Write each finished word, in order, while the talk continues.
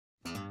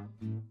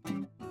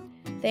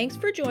Thanks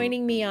for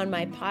joining me on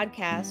my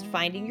podcast,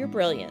 Finding Your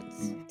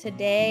Brilliance.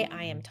 Today,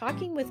 I am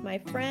talking with my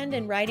friend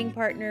and writing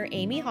partner,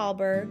 Amy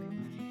Hallberg,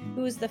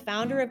 who is the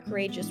founder of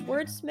Courageous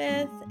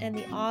Wordsmith and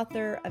the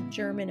author of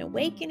German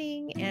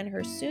Awakening and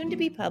her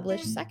soon-to-be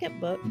published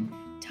second book,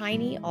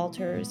 Tiny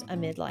Altars, A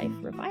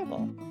Midlife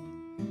Revival.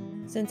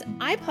 Since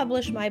I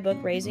published my book,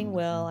 Raising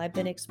Will, I've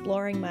been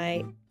exploring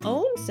my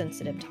own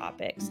sensitive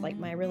topics like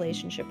my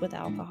relationship with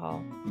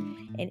alcohol.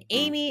 And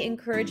Amy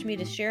encouraged me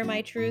to share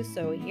my truth,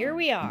 so here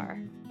we are.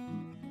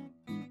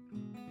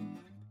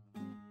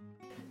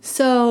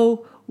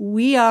 So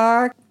we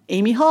are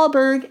Amy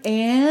Hallberg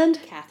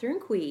and Catherine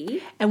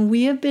Quee. And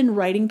we have been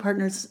writing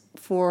partners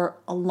for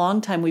a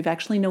long time. We've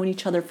actually known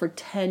each other for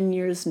 10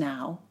 years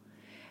now.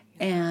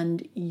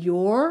 And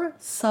your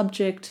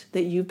subject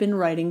that you've been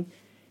writing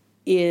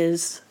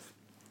is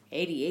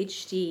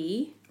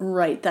ADHD.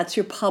 Right, that's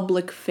your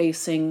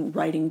public-facing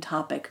writing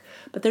topic.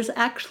 But there's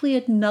actually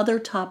another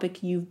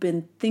topic you've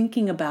been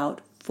thinking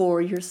about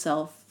for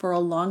yourself for a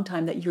long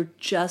time that you're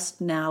just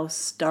now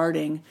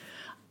starting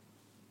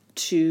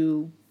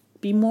to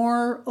be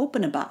more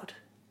open about.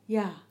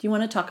 Yeah. Do you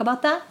want to talk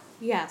about that?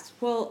 Yes.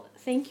 Well,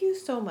 thank you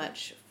so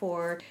much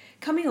for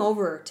coming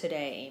over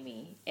today,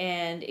 Amy,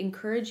 and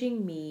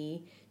encouraging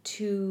me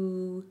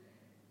to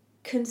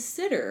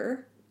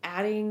consider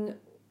adding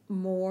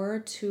more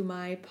to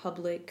my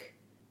public...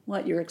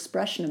 Your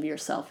expression of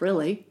yourself,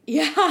 really.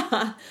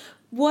 Yeah.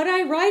 What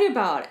I write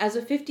about as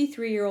a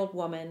 53-year-old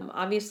woman.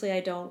 Obviously, I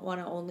don't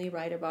want to only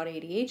write about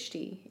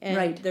ADHD. And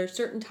right. There are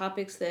certain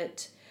topics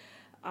that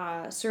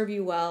serve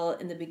you well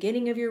in the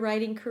beginning of your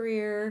writing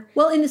career.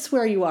 Well, and it's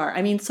where you are.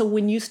 I mean, so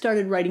when you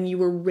started writing, you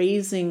were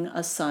raising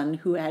a son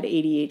who had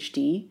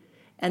ADHD.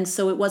 And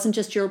so it wasn't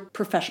just your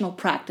professional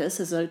practice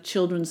as a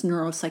children's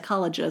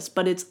neuropsychologist,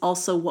 but it's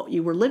also what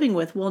you were living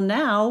with. Well,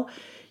 now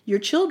your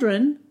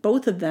children,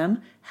 both of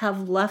them,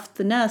 have left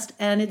the nest,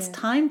 and it's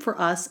time for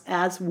us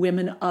as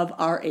women of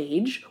our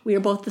age. We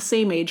are both the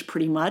same age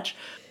pretty much.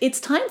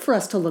 It's time for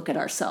us to look at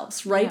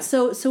ourselves, right?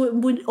 Yeah. So it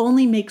would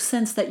only make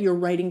sense that your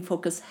writing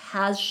focus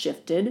has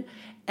shifted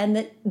and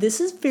that this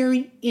is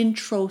very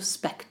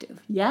introspective,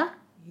 yeah?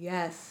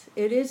 Yes,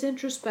 it is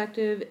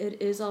introspective.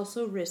 It is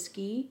also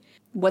risky.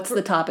 What's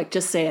the topic?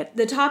 Just say it.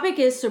 The topic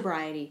is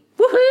sobriety.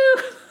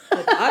 Woohoo!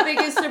 The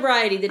topic is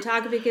sobriety. The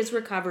topic is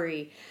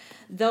recovery.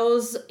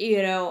 Those,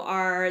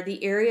 are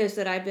the areas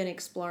that I've been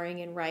exploring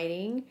in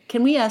writing.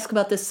 Can we ask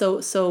about this?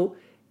 So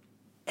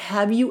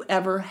have you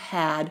ever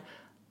had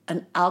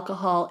an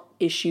alcohol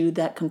issue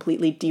that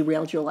completely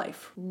derailed your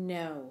life?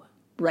 No.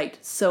 Right.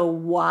 So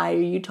why are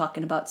you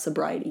talking about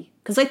sobriety?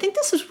 Because I think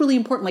this is really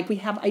important. Like, we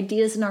have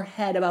ideas in our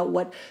head about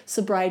what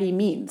sobriety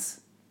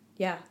means.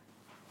 Yeah.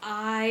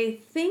 I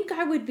think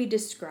I would be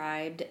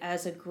described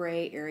as a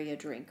gray area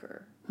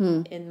drinker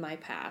in my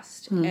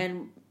past.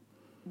 And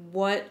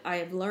what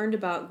I've learned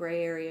about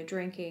gray area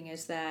drinking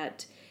is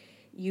that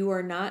you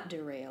are not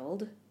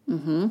derailed,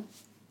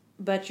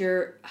 but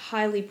you're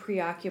highly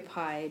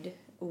preoccupied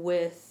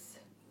with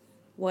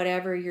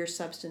whatever your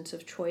substance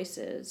of choice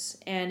is.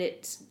 And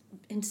it's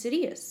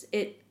insidious.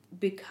 It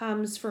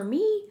becomes, for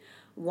me,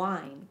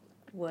 wine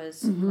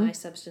was my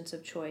substance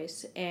of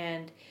choice.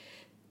 And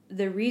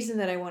the reason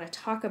that I want to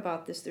talk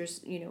about this,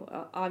 there's,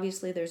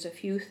 obviously there's a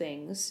few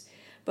things,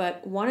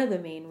 but one of the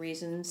main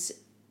reasons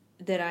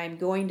that I'm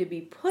going to be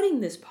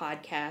putting this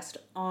podcast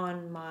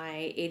on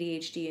my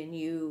ADHD and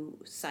You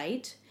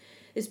site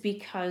is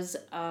because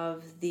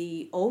of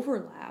the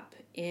overlap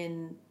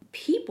in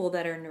people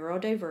that are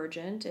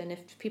neurodivergent. And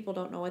if people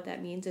don't know what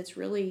that means, it's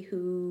really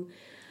who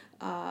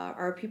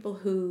are people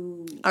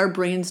who... Our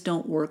brains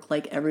don't work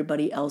like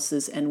everybody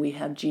else's, and we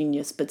have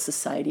genius, but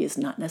society is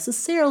not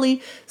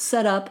necessarily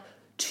set up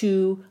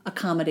to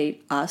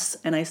accommodate us.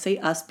 And I say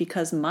us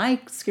because my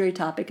scary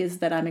topic is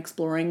that I'm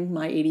exploring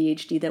my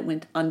ADHD that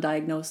went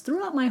undiagnosed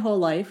throughout my whole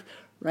life,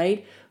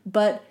 right?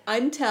 But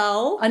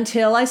until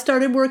I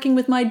started working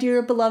with my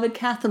dear beloved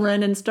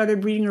Catherine and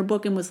started reading her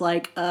book and was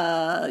like,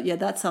 yeah,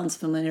 that sounds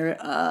familiar.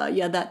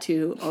 Yeah, that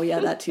too. Oh, yeah,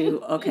 that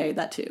too. Okay,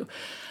 that too.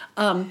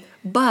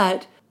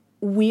 But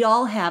we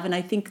all have, and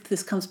I think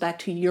this comes back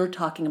to your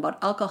talking about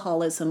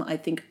alcoholism. I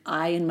think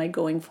in my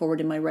going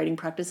forward in my writing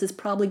practice is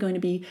probably going to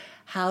be,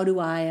 how do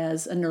I,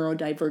 as a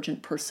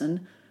neurodivergent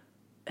person,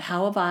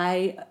 how have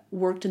I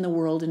worked in the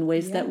world in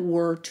ways that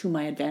were to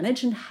my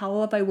advantage, and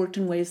how have I worked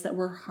in ways that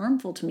were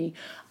harmful to me?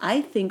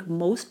 I think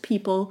most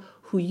people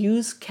who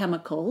use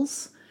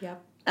chemicals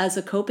as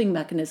a coping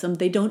mechanism,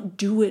 they don't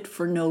do it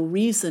for no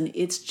reason.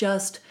 It's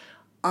just,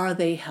 are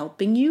they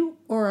helping you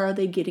or are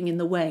they getting in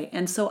the way?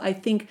 And so I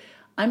think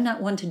I'm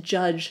not one to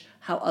judge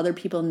how other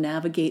people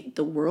navigate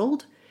the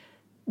world,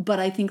 but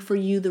I think for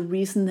you, the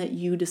reason that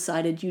you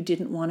decided you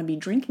didn't want to be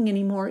drinking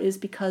anymore is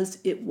because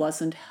it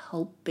wasn't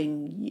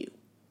helping you.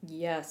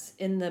 Yes.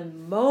 In the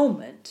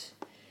moment,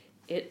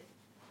 it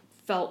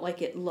felt like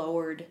it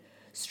lowered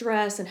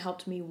stress and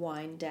helped me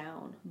wind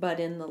down. But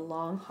in the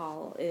long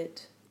haul,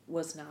 it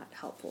was not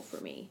helpful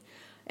for me.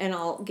 And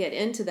I'll get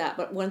into that.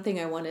 But one thing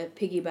I want to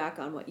piggyback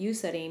on what you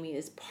said, Amy,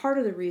 is part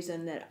of the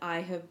reason that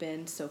I have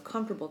been so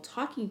comfortable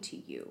talking to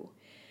you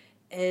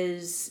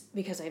is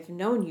because I've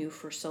known you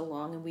for so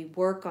long, and we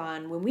work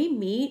on, when we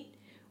meet,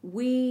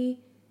 we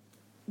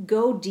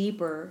go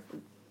deeper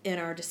in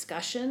our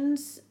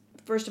discussions.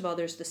 First of all,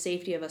 there's the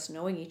safety of us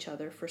knowing each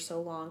other for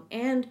so long.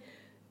 And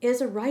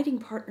as a writing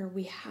partner,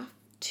 we have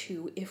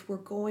to, if we're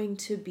going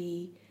to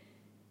be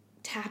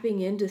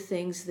tapping into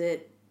things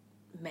that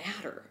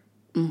matter.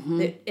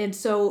 And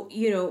so,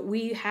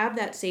 we have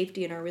that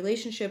safety in our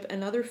relationship.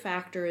 Another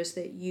factor is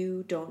that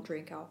you don't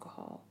drink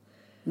alcohol.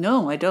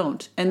 No, I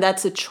don't. And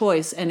that's a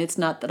choice. And it's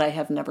not that I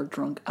have never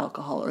drunk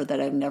alcohol or that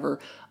I've never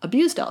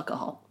abused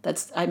alcohol.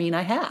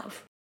 I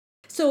have.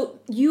 So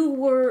you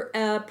were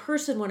a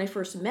person when I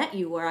first met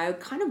you where I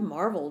kind of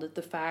marveled at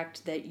the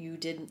fact that you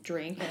didn't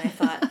drink. And I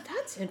thought,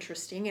 that's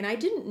interesting. And I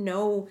didn't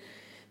know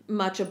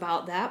much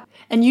about that.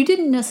 And you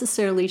didn't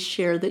necessarily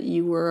share that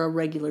you were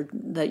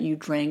that you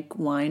drank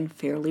wine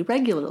fairly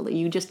regularly.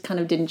 You just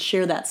kind of didn't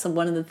share that. So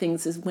one of the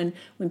things is when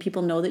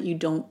people know that you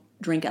don't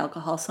drink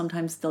alcohol,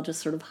 sometimes they'll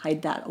just sort of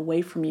hide that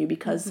away from you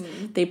because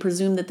they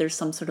presume that there's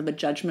some sort of a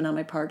judgment on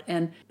my part.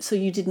 And so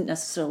you didn't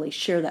necessarily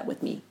share that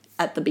with me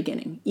at the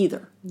beginning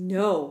either.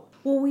 No.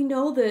 Well, we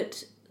know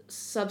that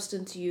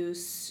substance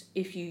use,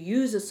 if you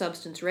use a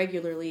substance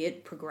regularly,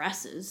 it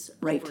progresses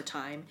over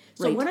time.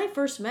 So when I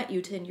first met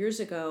you 10 years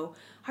ago,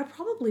 I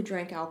probably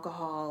drank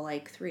alcohol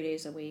like 3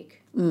 days a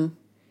week. And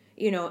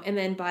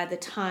then by the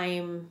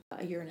time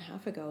a year and a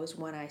half ago is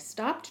when I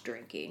stopped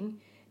drinking.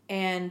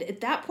 And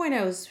at that point,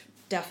 I was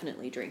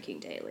definitely drinking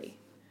daily.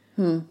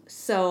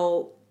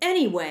 So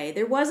anyway,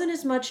 there wasn't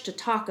as much to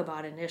talk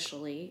about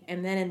initially.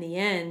 And then in the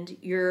end,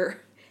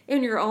 you're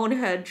in your own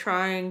head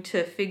trying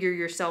to figure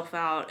yourself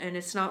out. And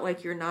it's not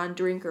like your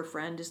non-drinker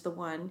friend is the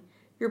one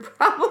you're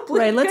probably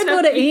right. Let's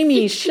go to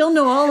Amy. She'll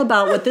know all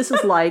about what this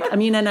is like. I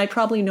mean, and I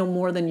probably know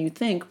more than you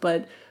think,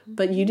 but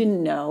you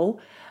didn't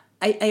know.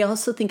 I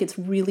also think it's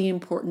really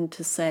important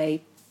to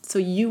say, so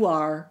you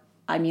are,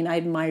 I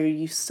admire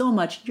you so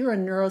much. You're a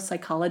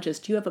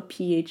neuropsychologist. You have a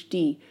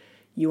PhD.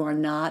 You are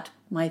not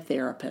my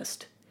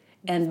therapist.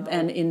 And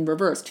in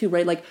reverse too,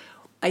 right? Like,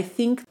 I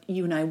think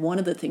you and I, one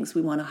of the things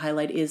we want to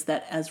highlight is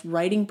that as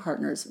writing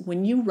partners,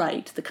 when you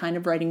write the kind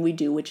of writing we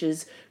do, which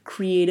is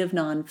creative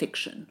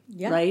nonfiction,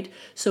 right?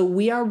 So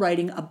we are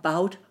writing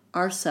about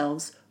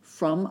ourselves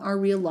from our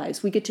real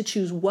lives. We get to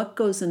choose what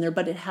goes in there,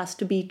 but it has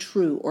to be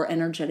true or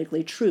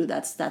energetically true.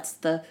 That's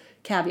the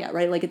caveat,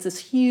 right? Like, it's this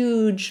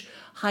huge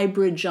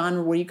hybrid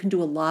genre where you can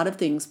do a lot of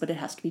things, but it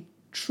has to be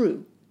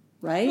true,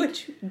 right?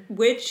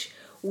 Which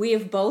we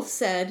have both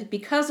said,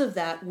 because of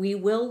that, we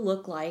will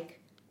look like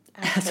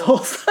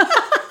assholes. At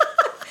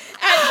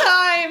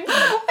times.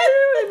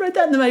 I read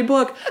that in my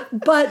book.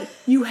 But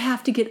you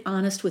have to get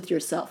honest with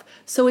yourself.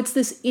 So it's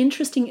this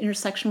interesting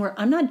intersection where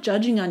I'm not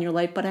judging on your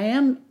life, but I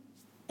am,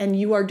 and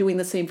you are doing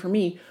the same for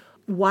me.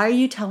 Why are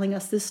you telling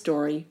us this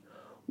story?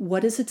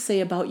 What does it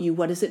say about you?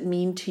 What does it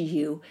mean to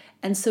you?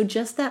 And so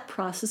just that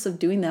process of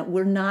doing that,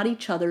 we're not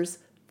each other's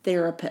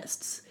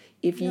therapists.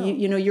 If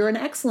you're an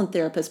excellent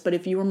therapist, but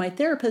if you were my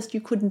therapist, you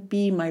couldn't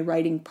be my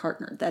writing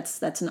partner.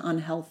 That's an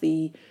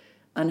unhealthy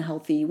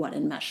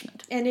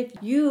enmeshment. And if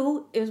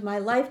you, as my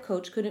life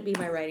coach, couldn't be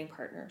my writing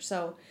partner.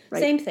 So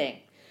same thing.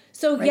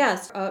 So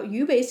yes,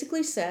 you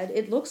basically said,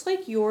 it looks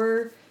like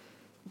you're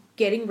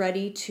getting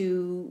ready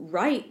to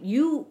write.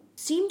 You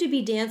seem to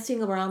be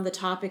dancing around the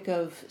topic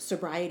of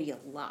sobriety a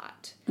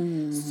lot.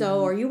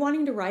 So are you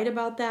wanting to write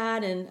about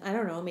that? And I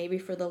don't know, maybe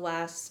for the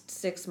last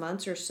 6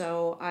 months or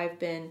so, I've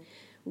been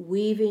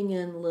weaving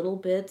in little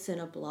bits in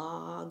a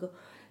blog.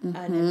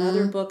 And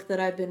another book that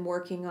I've been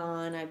working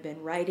on, I've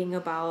been writing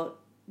about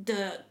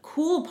the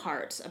cool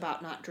parts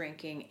about not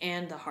drinking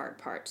and the hard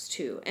parts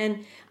too.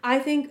 And I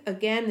think,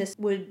 again, this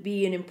would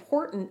be an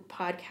important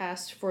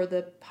podcast for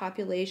the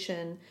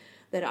population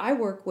that I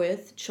work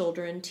with,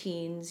 children,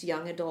 teens,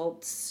 young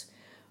adults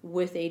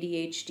with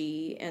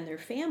ADHD and their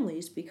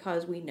families,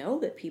 because we know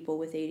that people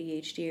with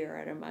ADHD are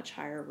at a much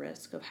higher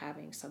risk of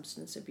having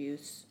substance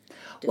abuse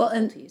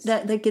difficulties. Well,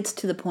 and that gets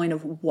to the point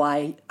of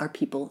why are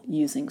people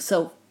using.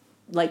 So,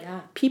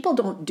 people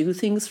don't do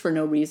things for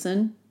no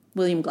reason.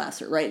 William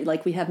Glasser, right?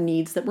 Like, we have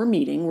needs that we're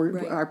meeting.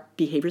 Our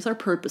behaviors are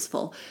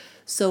purposeful.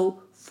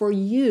 So for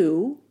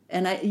you,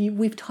 and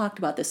we've talked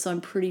about this, so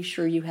I'm pretty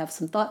sure you have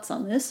some thoughts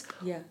on this.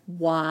 Yeah.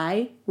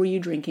 Why were you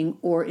drinking?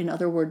 Or in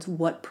other words,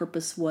 what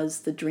purpose was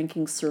the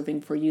drinking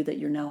serving for you that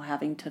you're now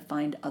having to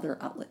find other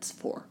outlets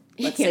for?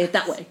 Let's say it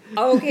that way.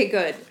 Okay,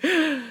 good.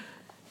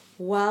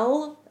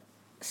 Well,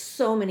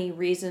 so many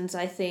reasons,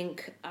 I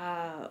think.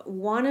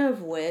 One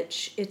of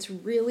which, it's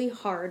really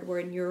hard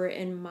when you're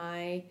in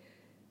my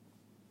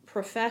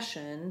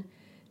profession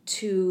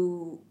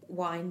to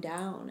wind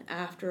down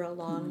after a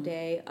long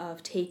day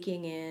of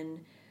taking in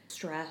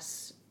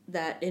stress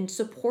that in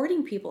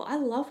supporting people. I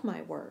love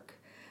my work.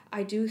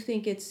 I do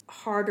think it's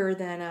harder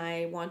than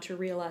I want to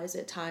realize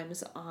at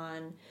times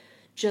on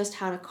just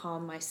how to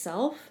calm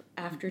myself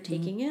after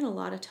taking in a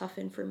lot of tough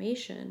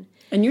information.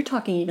 And you're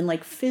talking even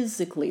like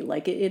physically,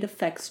 like it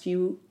affects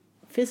you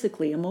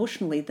physically,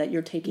 emotionally, that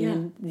you're taking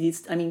in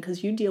these, I mean,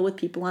 because you deal with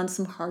people on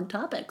some hard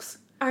topics.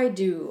 I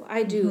do.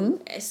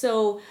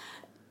 So,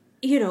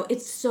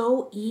 it's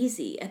so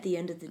easy at the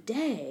end of the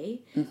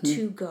day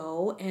to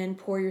go and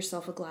pour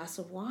yourself a glass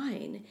of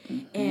wine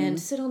and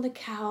sit on the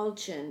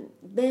couch and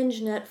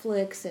binge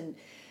Netflix and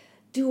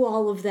do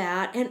all of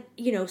that. And,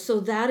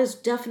 so that is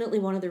definitely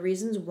one of the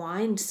reasons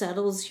wine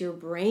settles your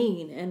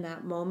brain in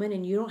that moment,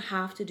 and you don't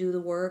have to do the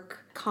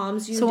work,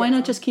 calms you down. So why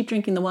not just keep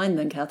drinking the wine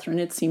then, Catherine?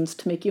 It seems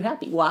to make you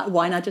happy.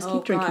 Why not just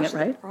keep drinking it,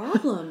 right? The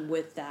problem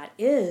with that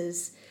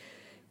is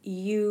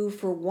you,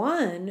 for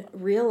one,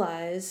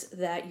 realize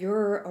that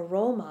you're a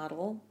role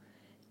model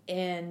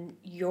and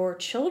your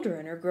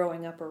children are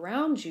growing up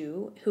around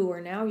you who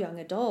are now young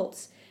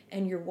adults,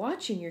 and you're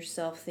watching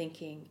yourself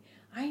thinking,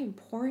 I am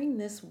pouring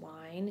this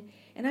wine,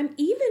 and I'm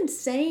even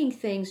saying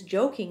things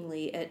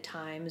jokingly at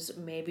times,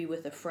 maybe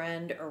with a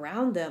friend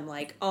around them,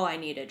 like, oh, I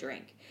need a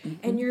drink.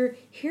 And you're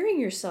hearing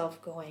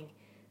yourself going,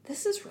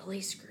 this is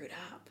really screwed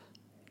up.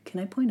 Can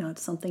I point out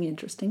something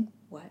interesting?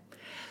 What?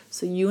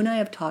 So you and I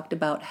have talked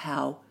about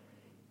how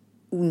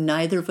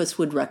neither of us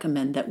would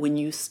recommend that when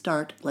you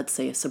start, let's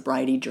say, a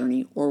sobriety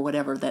journey or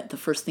whatever, that the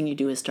first thing you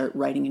do is start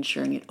writing and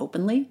sharing it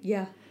openly.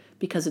 Yeah.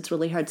 Because it's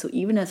really hard. So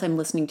even as I'm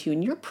listening to you,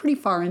 and you're pretty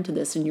far into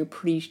this, and you're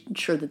pretty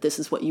sure that this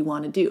is what you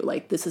want to do.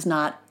 Like, this is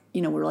not,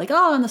 we're like,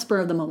 oh, on the spur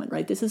of the moment,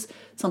 right? This is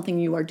something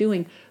you are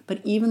doing.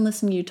 But even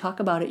listening to you talk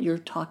about it, you're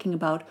talking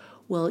about,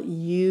 well,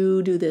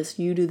 you do this,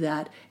 you do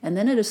that. And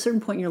then at a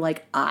certain point, you're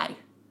like, I.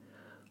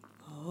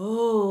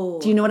 Oh.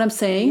 Do you know what I'm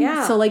saying?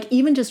 Yeah. So like,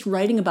 even just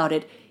writing about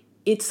it,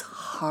 it's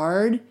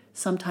hard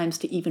sometimes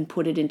to even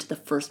put it into the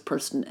first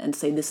person and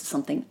say, this is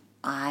something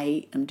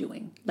I am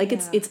doing. Like,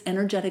 it's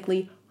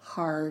energetically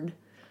hard,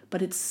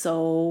 but it's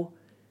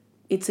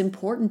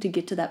important to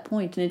get to that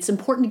point, and it's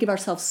important to give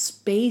ourselves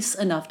space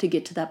enough to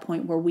get to that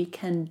point where we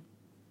can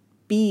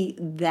be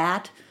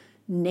that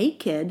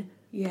naked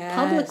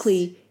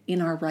publicly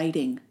in our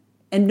writing,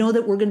 and know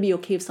that we're going to be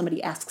okay if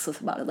somebody asks us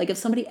about it. Like, if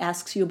somebody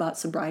asks you about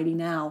sobriety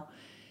now,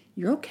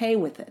 you're okay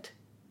with it.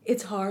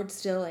 It's hard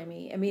still,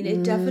 Amy. I mean,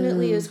 it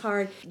definitely is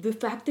hard. The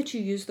fact that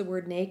you use the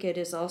word naked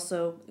is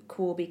also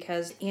cool,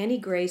 because Annie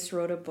Grace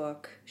wrote a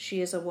book. She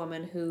is a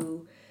woman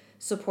who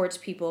supports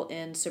people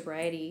in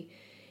sobriety,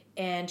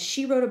 and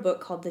she wrote a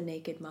book called The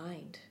Naked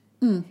Mind.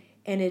 And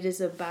it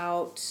is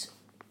about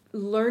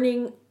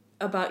learning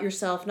about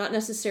yourself, not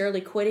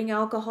necessarily quitting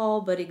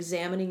alcohol, but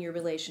examining your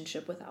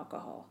relationship with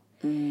alcohol.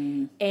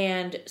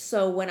 And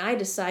so when I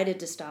decided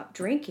to stop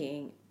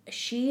drinking,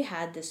 she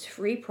had this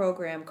free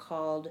program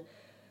called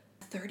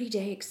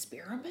 30-Day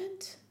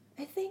Experiment,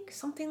 I think,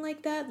 something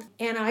like that.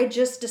 And I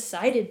just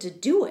decided to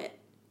do it.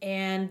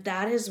 And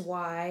that is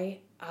why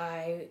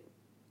I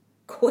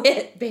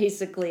quit,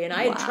 basically. And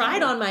I had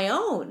tried on my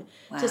own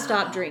to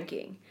stop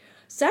drinking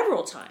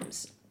several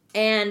times.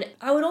 And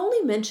I would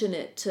only mention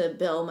it to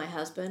Bill, my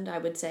husband. I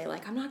would say,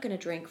 like, I'm not going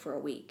to drink for a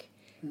week.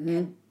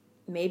 And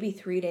maybe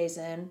 3 days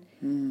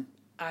in,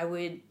 I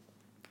would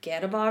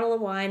get a bottle of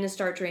wine and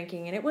start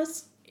drinking. And it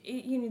was,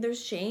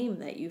 there's shame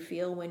that you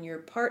feel when your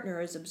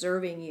partner is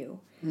observing you.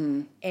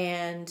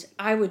 And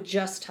I would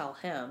just tell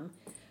him.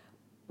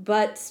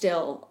 But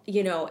still,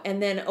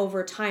 and then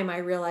over time I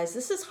realized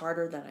this is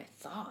harder than I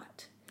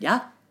thought.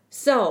 Yeah.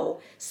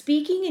 So,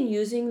 speaking and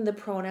using the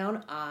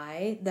pronoun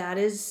I, that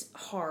is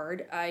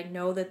hard. I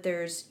know that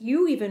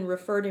you even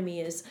refer to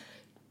me as,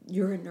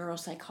 you're a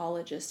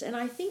neuropsychologist. And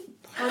I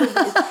think part of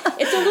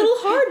it's a little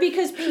hard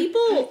because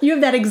people... You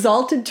have that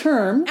exalted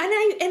term. And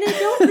I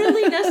don't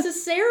really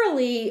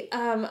necessarily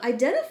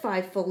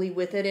identify fully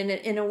with it. And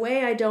in a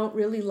way, I don't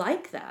really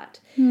like that.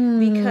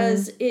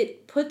 Because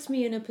it puts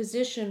me in a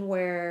position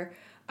where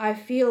I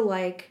feel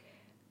like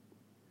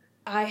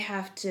I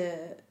have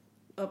to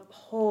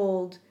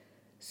uphold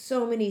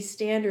so many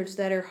standards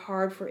that are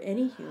hard for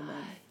any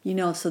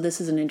human. So this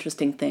is an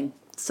interesting thing.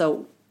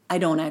 So I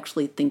don't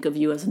actually think of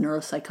you as a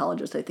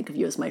neuropsychologist. I think of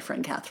you as my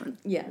friend Catherine.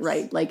 Yes.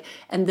 Right? Like,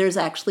 and there's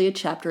actually a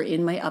chapter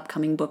in my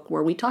upcoming book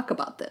where we talk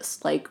about this,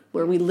 like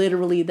where we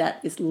literally, that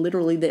is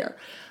literally there.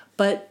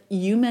 But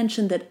you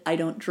mentioned that I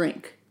don't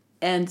drink.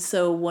 And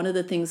so one of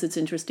the things that's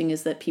interesting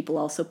is that people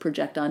also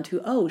project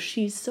onto, oh,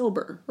 she's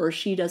sober, or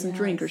she doesn't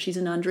drink, or she's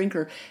a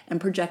non-drinker, and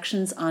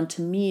projections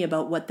onto me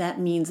about what that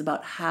means,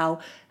 about how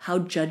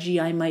judgy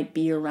I might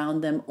be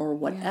around them or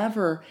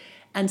whatever.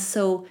 And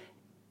so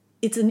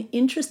it's an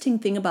interesting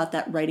thing about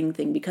that writing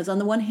thing, because on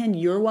the one hand,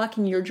 you're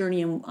walking your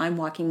journey and I'm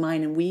walking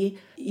mine, and we,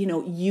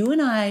 you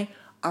and I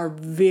are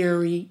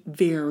very,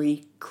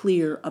 very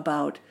clear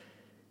about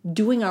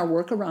doing our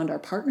work around our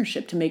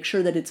partnership to make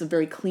sure that it's a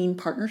very clean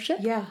partnership.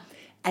 Yeah.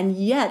 And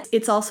yet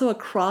it's also a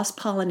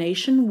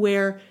cross-pollination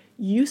where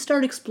you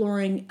start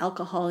exploring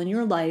alcohol in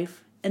your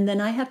life, and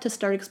then I have to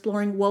start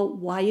exploring, well,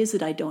 why is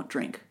it I don't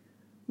drink?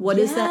 What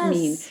does that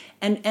mean?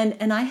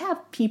 And I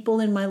have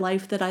people in my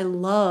life that I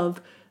love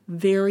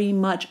very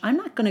much, I'm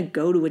not going to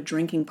go to a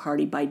drinking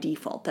party by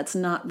default. That's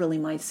not really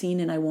my scene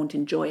and I won't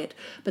enjoy it.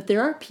 But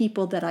there are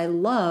people that I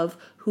love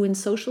who in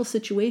social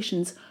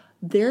situations,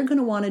 they're going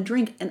to want to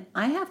drink. And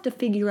I have to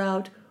figure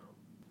out,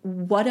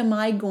 what am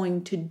I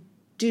going to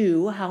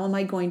do? How am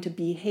I going to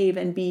behave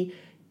and be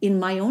in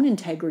my own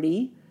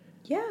integrity?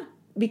 Yeah.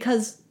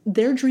 Because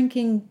their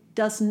drinking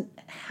doesn't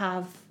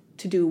have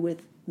to do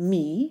with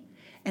me.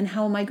 And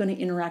how am I going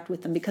to interact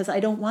with them? Because I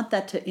don't want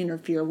that to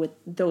interfere with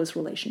those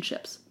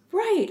relationships.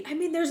 Right. I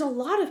mean, there's a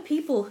lot of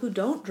people who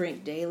don't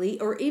drink daily,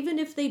 or even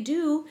if they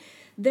do,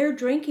 their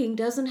drinking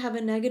doesn't have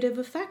a negative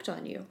effect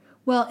on you.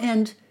 Well,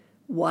 and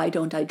why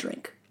don't I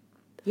drink?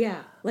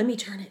 Yeah. Let me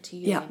turn it to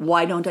you. Yeah,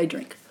 why don't I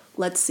drink?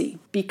 Let's see.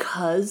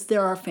 Because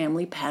there are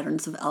family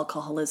patterns of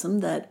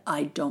alcoholism that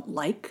I don't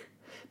like.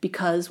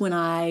 Because when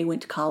I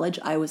went to college,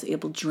 I was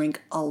able to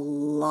drink a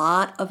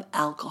lot of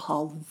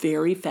alcohol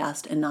very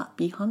fast and not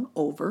be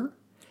hungover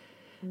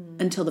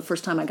until the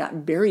first time I got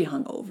very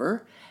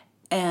hungover.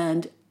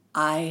 And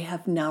I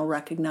have now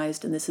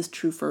recognized, and this is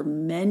true for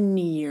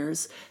many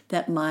years,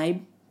 that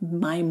my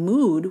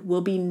mood will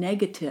be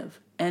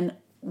negative. And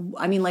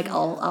I mean, like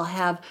I'll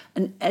have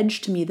an edge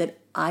to me that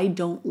I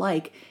don't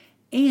like.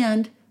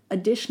 And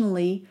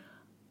additionally,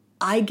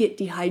 I get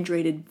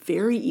dehydrated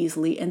very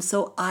easily, and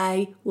so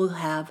I will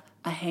have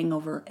a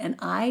hangover. And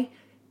I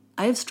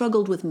have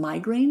struggled with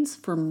migraines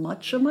for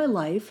much of my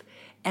life,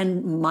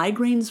 and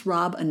migraines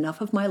rob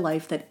enough of my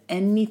life that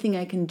anything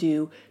I can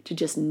do to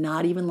just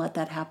not even let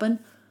that happen,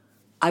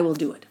 I will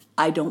do it.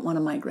 I don't want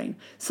a migraine.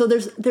 So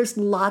there's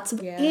lots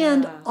of,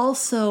 and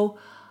also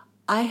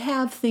I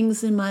have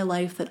things in my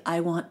life that I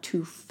want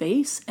to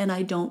face and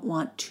I don't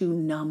want to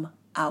numb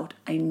out.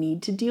 I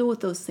need to deal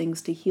with those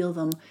things to heal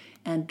them,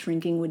 and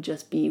drinking would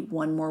just be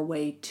one more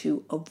way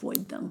to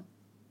avoid them.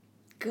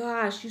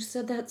 Gosh, you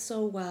said that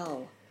so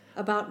well.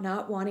 About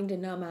not wanting to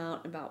numb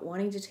out, about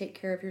wanting to take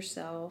care of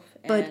yourself.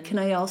 But can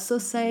I also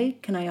say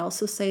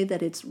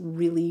that it's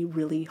really,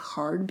 really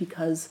hard,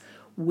 because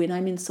when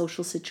I'm in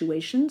social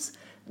situations,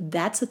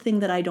 that's a thing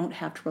that I don't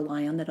have to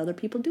rely on that other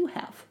people do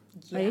have,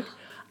 right?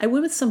 I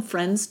went with some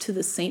friends to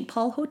the St.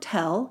 Paul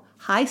Hotel.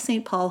 Hi,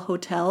 St. Paul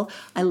Hotel.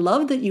 I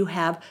love that you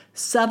have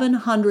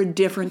 700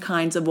 different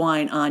kinds of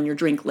wine on your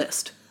drink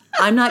list.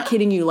 I'm not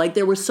kidding you. Like,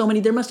 there were so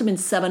many. There must have been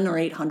 700 or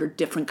 800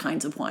 different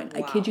kinds of wine.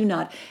 Wow. I kid you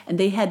not. And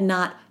they had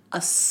not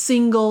a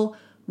single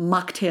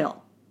mocktail.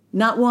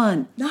 Not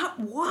one. Not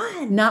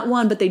one. Not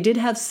one, but they did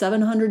have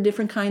 700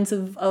 different kinds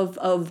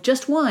of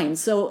just wine.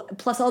 So,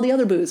 plus all the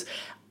other booze.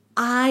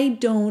 I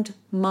don't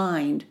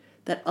mind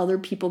that other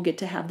people get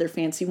to have their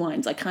fancy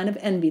wines. I kind of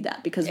envy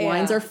that, because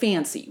wines are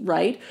fancy,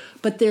 right?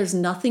 But there's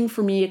nothing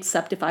for me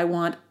except if I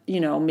want,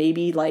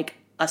 maybe like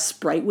a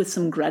Sprite with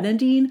some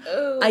grenadine.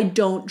 Ooh. I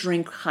don't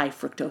drink high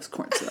fructose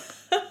corn syrup.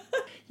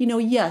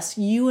 Yes,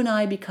 you and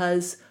I,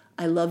 because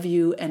I love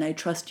you and I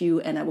trust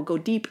you, and I will go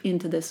deep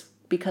into this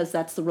because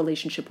that's the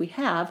relationship we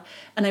have.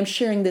 And I'm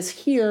sharing this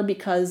here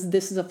because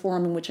this is a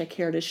forum in which I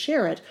care to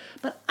share it.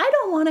 But I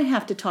don't want to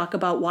have to talk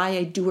about why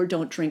I do or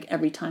don't drink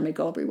every time I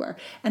go everywhere.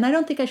 And I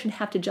don't think I should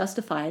have to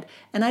justify it.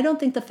 And I don't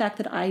think the fact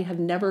that I have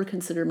never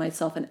considered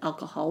myself an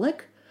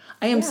alcoholic.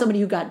 I am somebody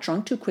who got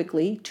drunk too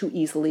quickly, too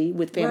easily,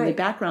 with family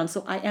background.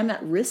 So I am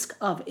at risk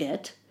of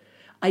it.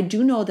 I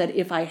do know that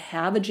if I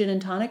have a gin and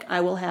tonic,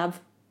 I will have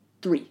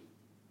 3.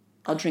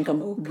 I'll drink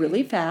them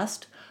really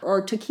fast. Or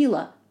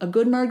tequila, a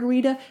good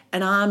margarita,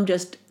 and I'm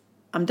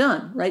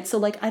done, right? So,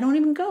 like, I don't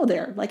even go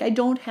there. Like, I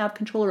don't have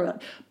control over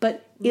it.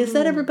 But is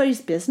that everybody's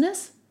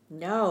business?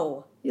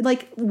 No.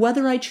 Like,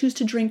 whether I choose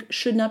to drink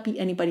should not be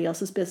anybody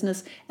else's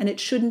business, and it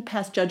shouldn't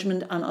pass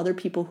judgment on other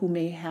people who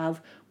may have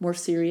more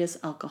serious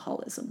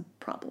alcoholism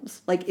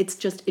problems. Like,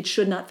 it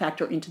should not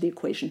factor into the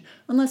equation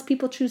unless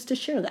people choose to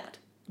share that.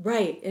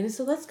 Right. And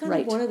so that's kind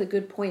of one of the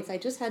good points. I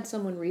just had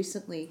someone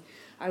recently,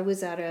 I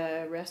was at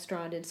a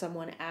restaurant and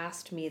someone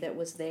asked me that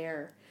was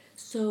there,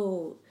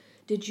 so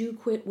did you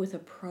quit with a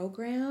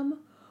program,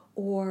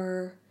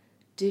 or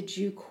did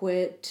you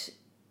quit?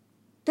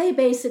 They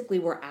basically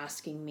were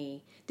asking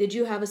me, did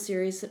you have a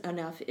serious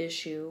enough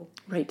issue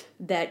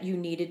that you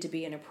needed to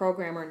be in a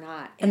program or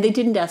not? And they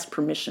didn't ask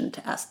permission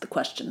to ask the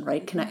question,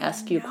 right? Can I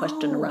ask you a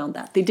question around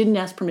that? They didn't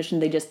ask permission,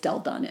 they just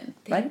delved on in,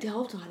 right? They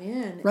delved on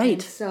in. Right.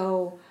 And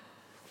so,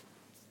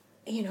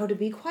 to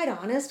be quite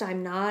honest,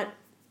 I'm not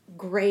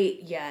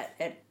great yet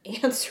at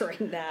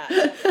answering that.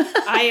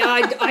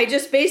 I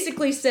just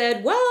basically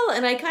said, well,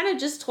 and I kind of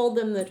just told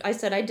them that I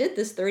said I did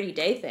this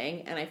 30-day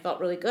thing and I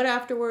felt really good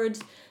afterwards.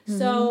 Mm-hmm.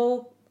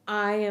 So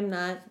I am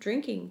not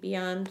drinking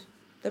beyond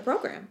the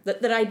program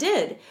that I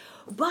did.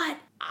 But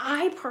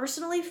I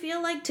personally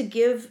feel like, to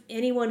give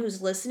anyone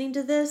who's listening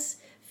to this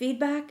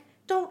feedback,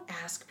 don't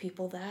ask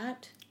people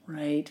that.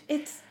 Right.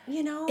 It's,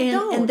 don't.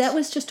 And that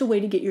was just a way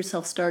to get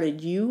yourself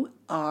started. You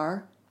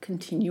are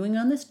continuing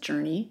on this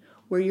journey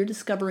where you're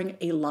discovering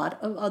a lot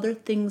of other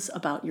things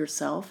about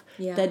yourself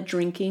that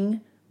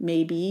drinking,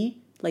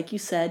 maybe, like you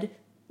said,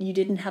 you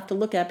didn't have to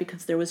look at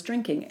because there was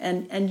drinking.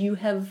 And you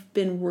have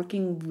been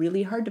working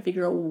really hard to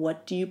figure out,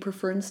 what do you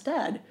prefer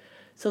instead?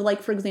 So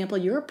like, for example,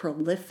 you're a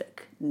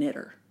prolific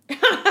knitter.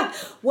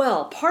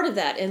 Well, part of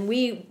that, and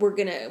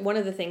one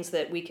of the things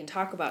that we can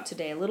talk about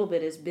today a little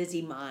bit is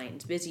busy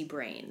minds, busy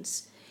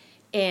brains.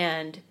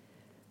 And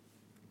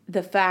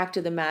the fact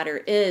of the matter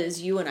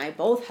is, you and I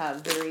both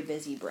have very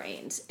busy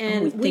brains.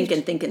 And we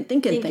think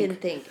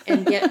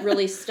and get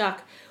really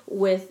stuck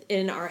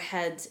within our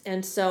heads.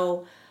 And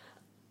so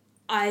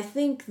I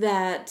think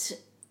that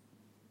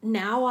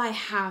now I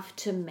have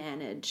to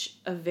manage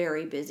a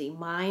very busy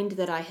mind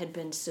that I had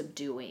been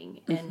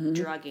subduing and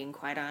drugging,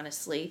 quite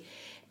honestly.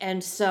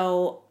 And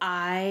so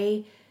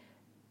I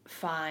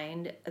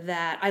find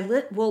that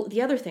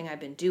the other thing I've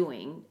been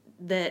doing,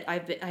 that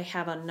I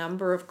have a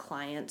number of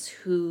clients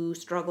who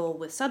struggle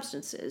with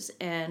substances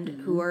and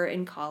who are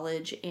in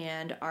college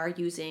and are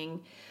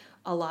using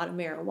a lot of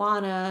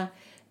marijuana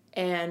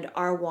and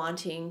are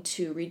wanting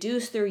to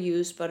reduce their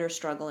use but are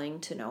struggling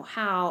to know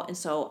how. And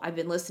so I've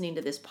been listening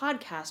to this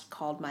podcast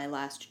called My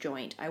Last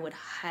Joint. I would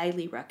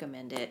highly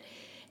recommend it.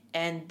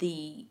 And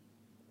the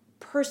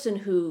person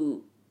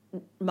who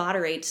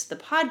moderates the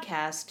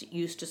podcast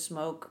used to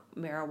smoke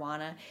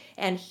marijuana,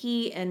 and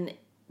he and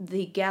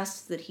the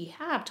guests that he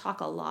have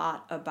talk a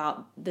lot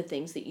about the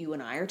things that you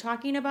and I are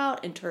talking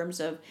about in terms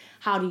of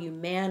how do you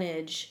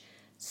manage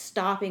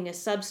stopping a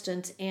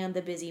substance and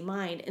the busy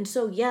mind. And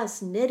so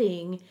yes,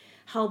 knitting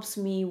helps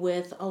me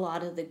with a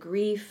lot of the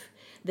grief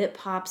that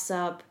pops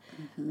up,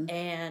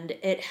 and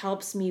it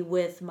helps me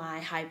with my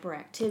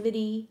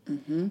hyperactivity,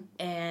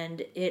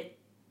 and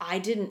I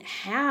didn't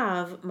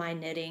have my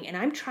knitting, and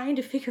I'm trying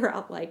to figure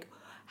out, like,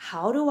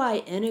 how do I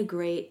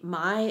integrate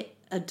my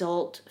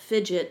adult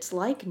fidgets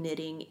like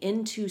knitting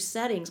into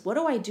settings? What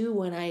do I do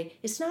when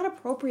it's not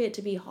appropriate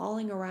to be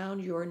hauling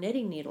around your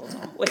knitting needles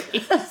always.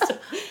 And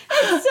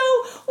so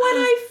when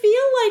I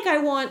feel like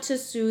I want to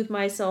soothe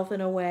myself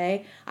in a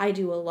way, I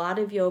do a lot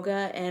of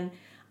yoga, and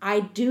I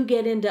do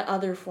get into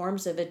other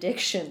forms of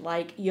addiction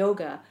like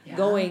yoga,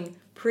 going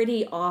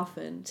pretty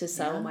often to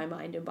settle my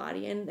mind and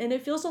body. And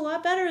it feels a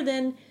lot better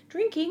than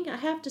drinking, I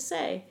have to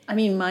say. I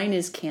mean, mine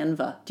is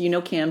Canva. Do you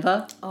know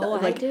Canva? Oh,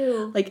 I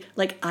do.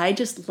 Like I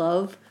just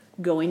love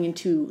going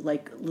into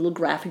like little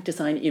graphic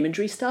design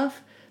imagery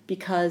stuff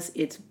because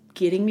it's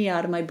getting me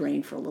out of my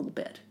brain for a little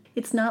bit.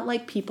 It's not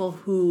like people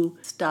who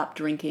stop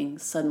drinking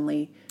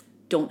suddenly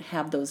don't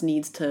have those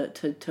needs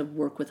to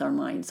work with our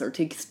minds, or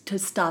to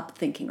stop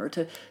thinking, or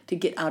to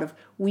get out of.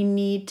 We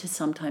need to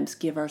sometimes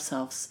give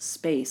ourselves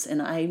space.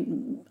 And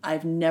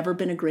I've never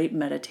been a great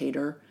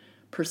meditator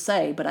per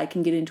se, but I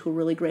can get into a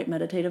really great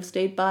meditative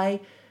state by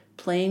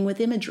playing with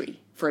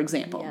imagery, for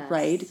example,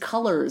 right?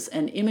 Colors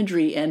and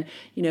imagery. And,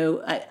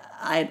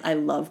 I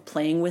love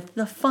playing with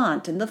the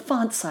font and the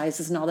font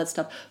sizes and all that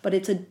stuff, but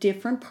it's a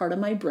different part of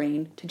my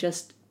brain to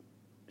just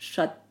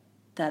shut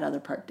that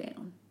other part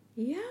down.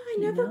 Yeah, I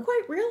never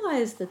quite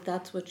realized that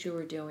that's what you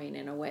were doing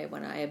in a way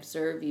when I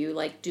observe you,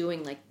 like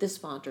doing like this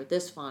font or,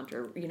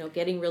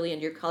 getting really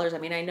into your colors. I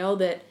mean, I know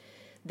that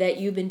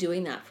you've been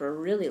doing that for a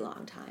really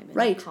long time,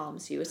 and it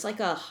calms you. It's like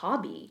a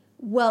hobby.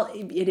 Well,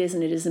 it is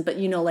and it isn't, but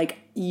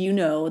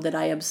that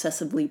I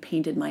obsessively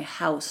painted my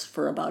house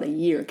for about a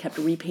year, kept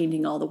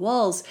repainting all the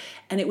walls,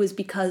 and it was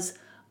because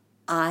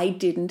I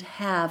didn't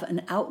have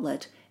an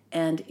outlet.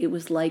 And it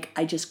was like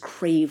I just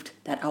craved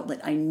that outlet.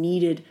 I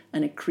needed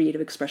a creative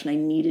expression. I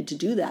needed to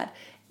do that.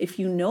 If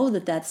you know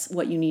that that's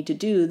what you need to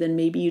do, then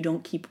maybe you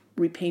don't keep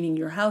repainting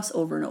your house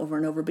over and over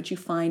and over, but you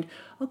find,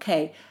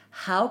 okay,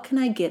 how can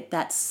I get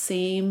that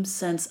same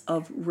sense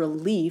of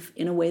relief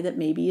in a way that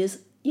maybe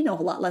is, a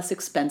lot less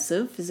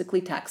expensive,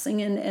 physically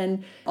taxing,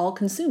 and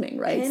all-consuming,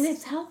 right? And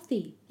it's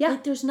healthy. Yeah.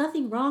 Like, there's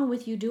nothing wrong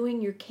with you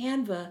doing your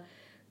Canva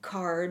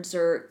cards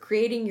or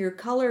creating your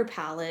color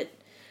palette.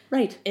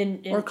 Right.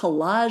 Or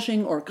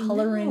collaging or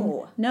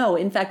coloring. No.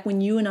 In fact,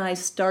 when you and I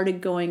started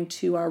going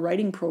to our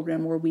writing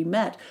program where we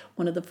met,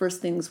 one of the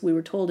first things we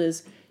were told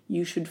is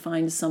you should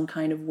find some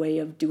kind of way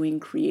of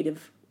doing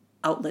creative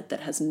outlet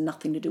that has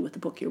nothing to do with the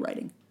book you're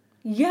writing.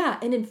 Yeah.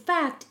 And in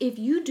fact, if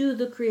you do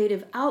the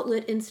creative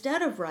outlet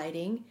instead of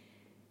writing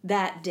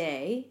that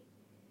day,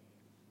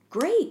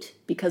 great.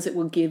 Because it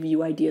will give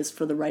you ideas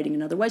for the writing,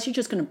 and otherwise you're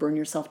just going to burn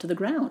yourself to the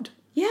ground.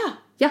 Yeah.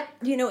 Yeah.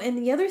 And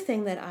the other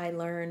thing that I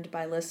learned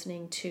by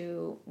listening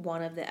to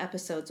one of the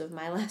episodes of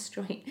My Last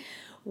Joint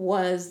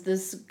was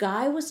this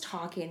guy was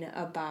talking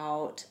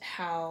about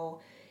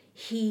how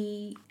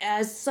he,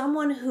 as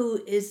someone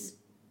who is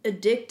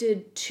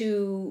addicted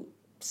to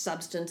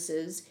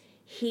substances,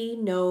 he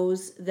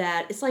knows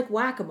that it's like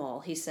whack-a-mole,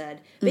 he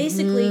said.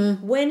 Basically,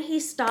 when he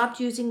stopped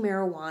using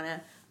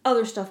marijuana,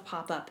 other stuff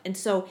pop up. And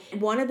so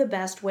one of the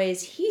best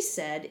ways, he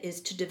said, is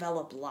to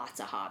develop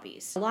lots of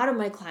hobbies. A lot of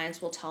my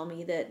clients will tell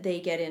me that they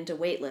get into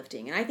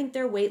weightlifting, and I think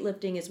their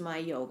weightlifting is my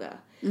yoga.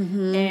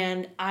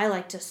 And I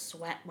like to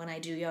sweat when I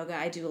do yoga.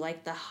 I do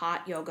like the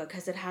hot yoga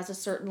because it has a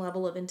certain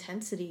level of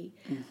intensity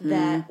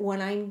that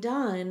when I'm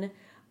done,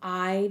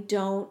 I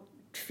don't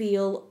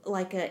feel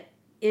like a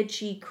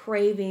itchy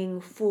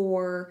craving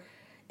for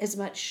as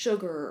much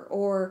sugar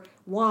or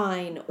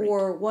wine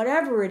or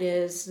whatever it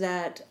is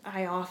that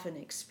I often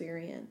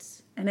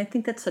experience. And I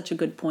think that's such a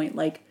good point.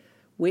 Like,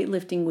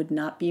 weightlifting would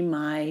not be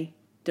my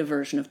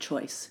diversion of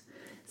choice.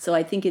 So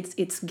I think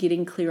it's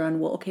getting clear on,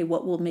 well, okay,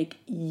 what will make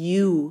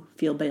you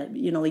feel better?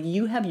 You know, like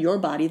you have your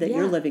body that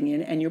you're living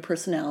in and your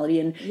personality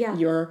and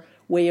your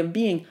way of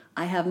being.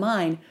 I have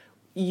mine.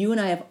 You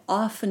and I have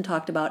often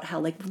talked about how,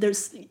 like,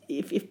 there's,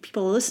 if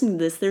people are listening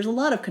to this, there's a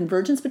lot of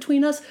convergence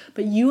between us,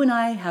 but you and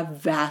I have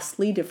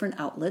vastly different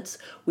outlets.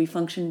 We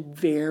function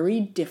very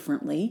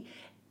differently.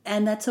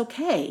 And that's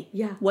okay.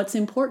 Yeah. What's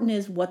important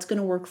is what's going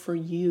to work for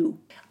you.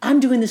 I'm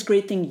doing this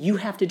great thing. You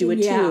have to do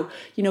it too.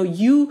 You know,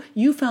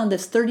 you found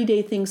this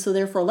 30-day thing, so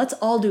therefore let's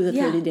all do the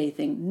 30-day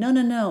thing.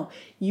 No.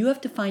 You have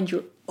to find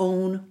your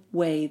own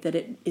way that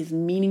it is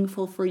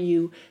meaningful for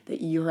you, that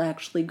you're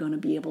actually going to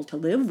be able to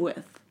live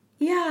with.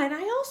 Yeah, and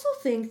I also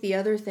think the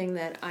other thing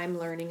that I'm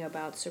learning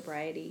about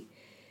sobriety,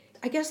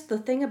 I guess the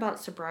thing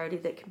about sobriety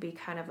that can be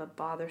kind of a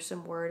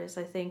bothersome word is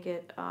I think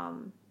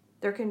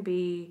there can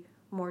be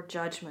more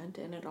judgment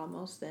in it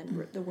almost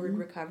than the word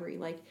recovery.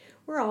 Like,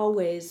 we're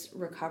always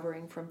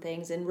recovering from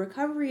things, and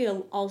recovery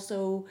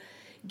also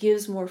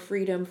gives more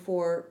freedom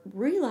for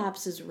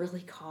relapse is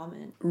really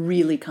common.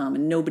 Really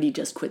common. Nobody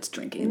just quits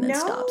drinking and then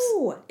stops.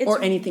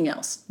 Or anything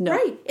else. No.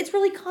 Right. It's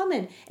really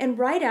common. And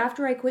right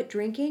after I quit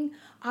drinking,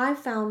 I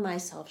found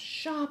myself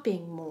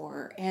shopping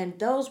more, and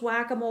those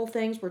whack-a-mole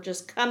things were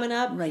just coming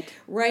up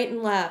right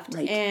and left.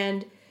 Right.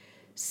 And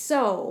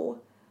so...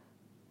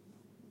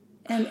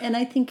 And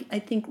I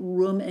think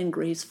room and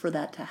grace for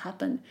that to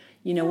happen.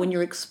 You know, when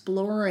you're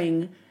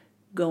exploring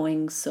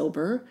going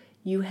sober,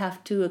 you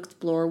have to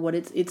explore what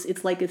it's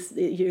like.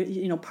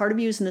 You know, part of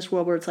you is in this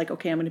world where it's like,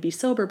 okay, I'm going to be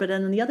sober, but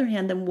then on the other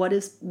hand, then what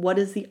is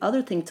the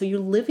other thing? So you're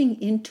living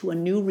into a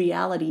new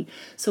reality.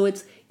 So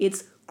it's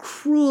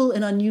cruel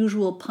and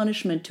unusual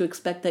punishment to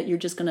expect that you're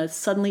just going to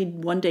suddenly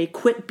one day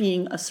quit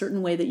being a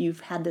certain way that you've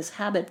had this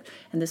habit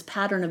and this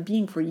pattern of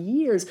being for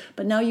years,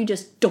 but now you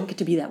just don't get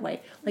to be that way.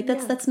 Like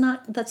that's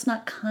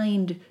not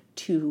kind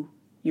to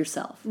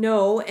yourself.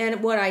 No,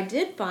 and what I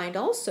did find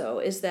also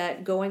is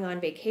that going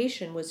on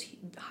vacation was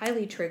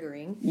highly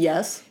triggering.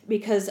 Yes.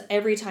 Because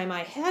every time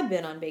I had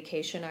been on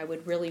vacation, I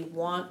would really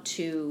want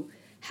to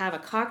have a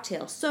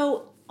cocktail.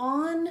 So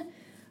on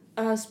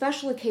a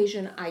special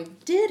occasion, I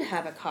did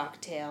have a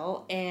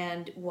cocktail,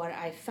 and what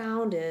I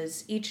found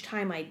is each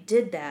time I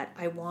did that,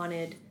 I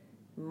wanted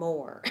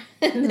more.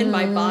 And then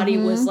my body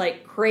was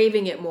like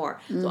craving it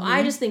more. So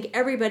I just think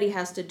everybody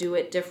has to do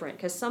it different,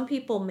 because some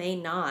people may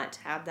not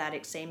have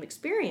that same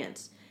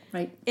experience.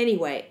 Right.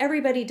 Anyway,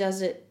 everybody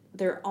does it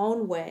their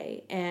own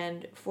way,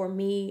 and for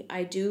me,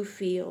 I do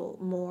feel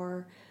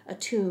more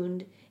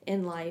attuned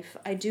in life.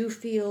 I do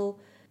feel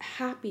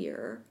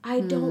happier. I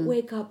don't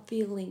wake up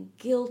feeling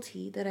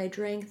guilty that I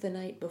drank the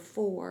night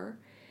before.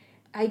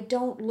 I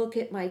don't look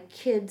at my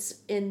kids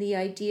in the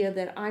idea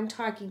that I'm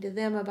talking to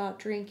them about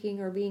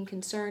drinking or being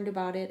concerned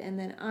about it, and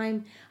then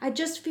I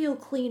just feel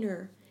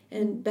cleaner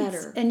and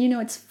better. And you know,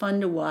 it's fun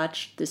to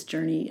watch this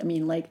journey. I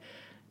mean, like,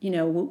 you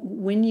know,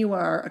 when you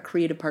are a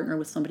creative partner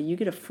with somebody, you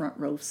get a front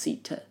row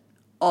seat to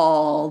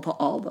all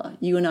the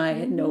you and I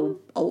know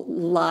a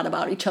lot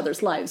about each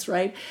other's lives,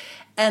 right?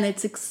 And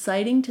it's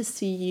exciting to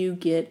see you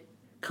get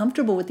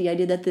comfortable with the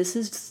idea that this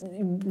is,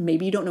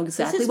 maybe you don't know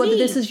exactly what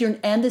this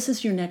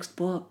is your next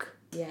book.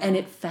 Yeah. And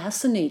it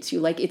fascinates you.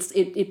 Like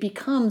it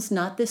becomes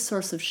not this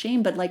source of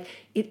shame, but like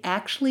it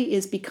actually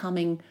is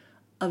becoming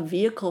a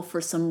vehicle for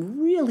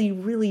some really,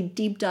 really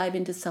deep dive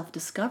into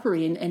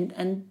self-discovery.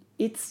 And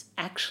it's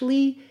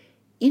actually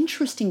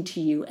interesting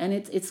to you. And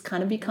it's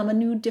kind of become a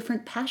new,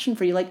 different passion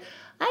for you. Like,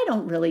 I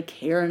don't really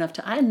care enough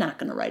I'm not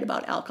going to write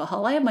about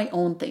alcohol. I have my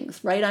own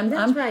things, right? I'm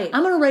going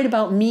to write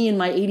about me and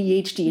my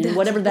ADHD and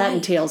whatever that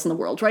entails in the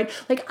world, right?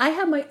 Like, I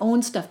have my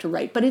own stuff to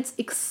write, but it's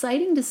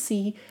exciting to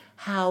see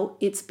how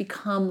it's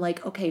become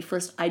like, okay,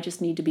 first I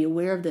just need to be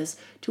aware of this,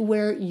 to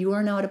where you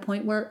are now at a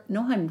point where,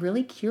 no, I'm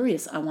really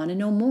curious. I want to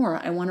know more.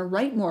 I want to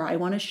write more. I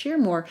want to share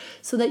more,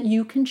 so that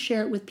you can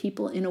share it with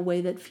people in a way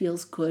that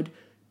feels good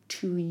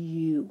to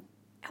you.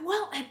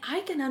 Well, and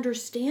I can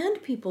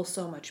understand people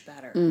so much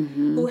better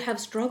who have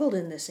struggled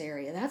in this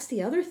area. That's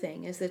the other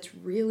thing, is that's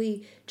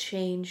really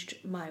changed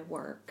my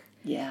work.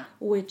 Yeah.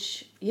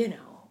 Which, you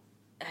know,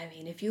 I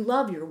mean, if you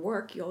love your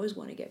work, you always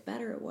want to get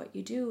better at what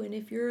you do. And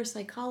if you're a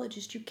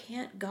psychologist, you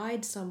can't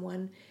guide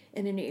someone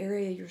in an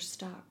area you're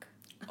stuck.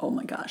 Oh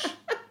my gosh.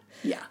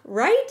 Yeah.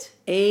 Right?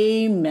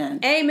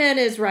 Amen. Amen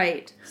is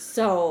right.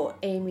 So,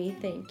 Amy,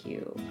 thank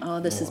you. Oh,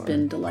 this has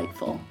been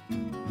delightful.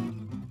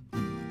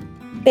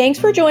 Thanks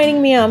for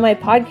joining me on my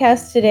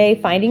podcast today,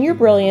 Finding Your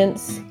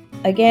Brilliance.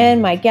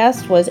 Again, my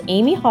guest was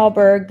Amy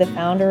Hallberg, the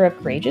founder of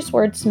Courageous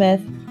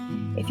Wordsmith.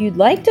 If you'd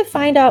like to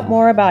find out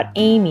more about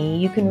Amy,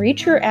 you can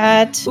reach her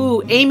at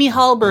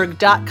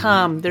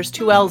amyhallberg.com. There's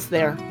 2 L's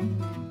there.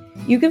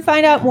 You can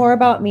find out more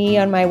about me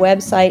on my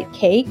website,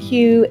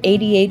 KQADHD&U.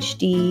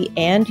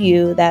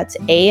 That's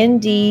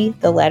A&D,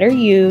 the letter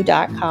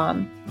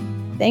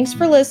U.com. Thanks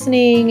for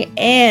listening,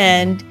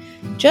 and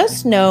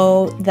just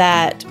know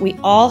that we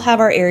all have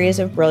our areas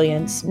of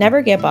brilliance.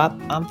 Never give up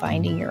on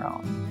finding your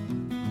own.